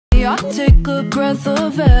I take a breath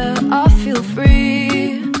of air, I feel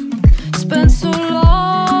free. Spent so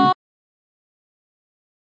long.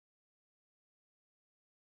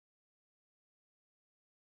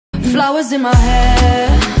 Flowers in my hair,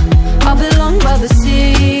 I belong by the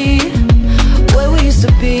sea, where we used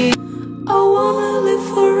to be. I wanna live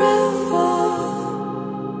forever,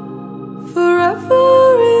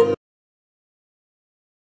 forever in.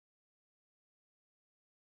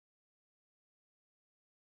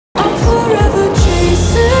 I'm forever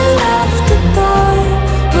chasing after time,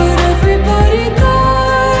 but everybody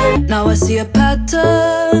died. Now I see a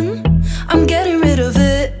pattern, I'm getting rid of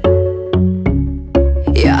it.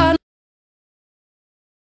 Yeah, I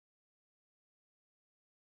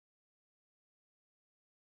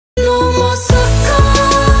no more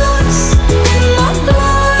suckers in my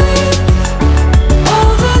life.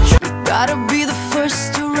 Gotta be the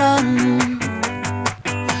first to run.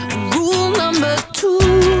 Rule number 2.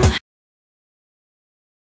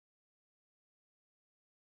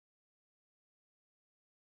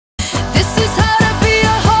 This is how to be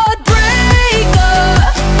a heartbreaker.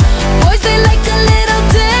 Boys, they like a little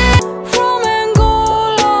dick. From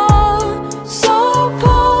Angola, Sao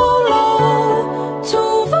Paulo to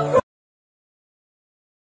the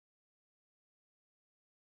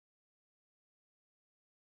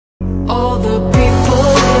all the people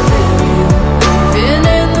living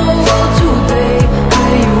in the world today.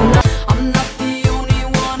 I'm not the only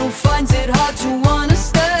one who finds it hard to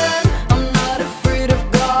understand. I'm not afraid of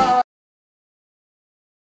God.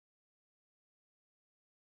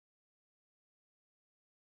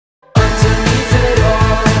 Underneath it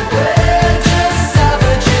all, we're just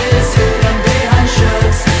savages hidden behind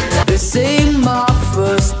shirts. This ain't my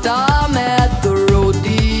first time at the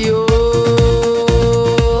rodeo.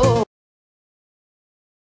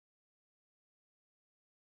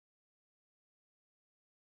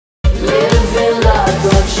 Living la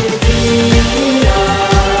dolce vita,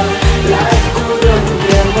 life couldn't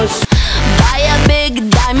get much. Buy a big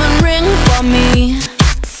diamond ring for me.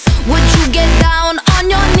 Would you get down on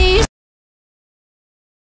your knees?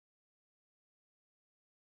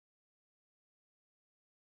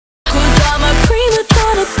 Cause I'm a prima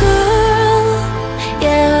donna girl,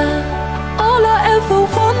 yeah. All I ever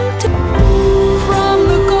wanted. From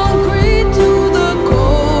the concrete to the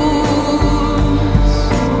coast,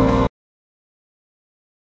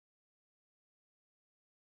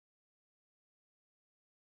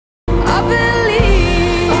 I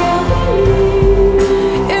believe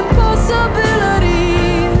in possibility.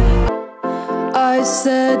 I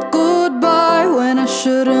said goodbye when I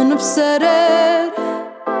shouldn't have said it.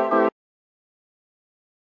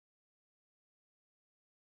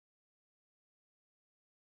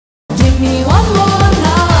 Give me one more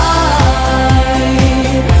night,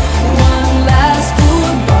 one last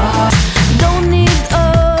goodbye. Don't need a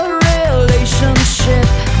relationship,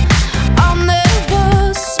 I'll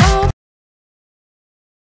never solve.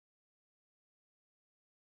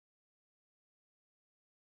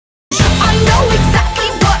 I know exactly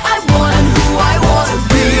what I want and who I wanna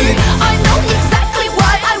be. I know exactly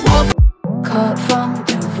why I walk. Cut from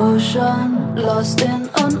devotion, lost in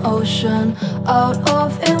an ocean, out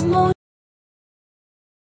of emotion.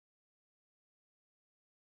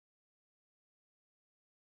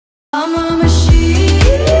 I'm a machine,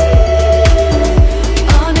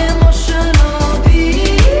 unemotional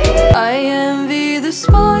being. I envy the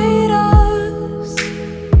spiders,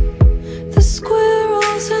 the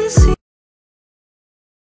squirrels and sea.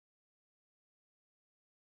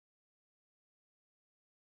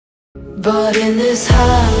 But in this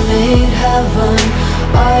handmade heaven,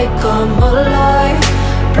 I come alive.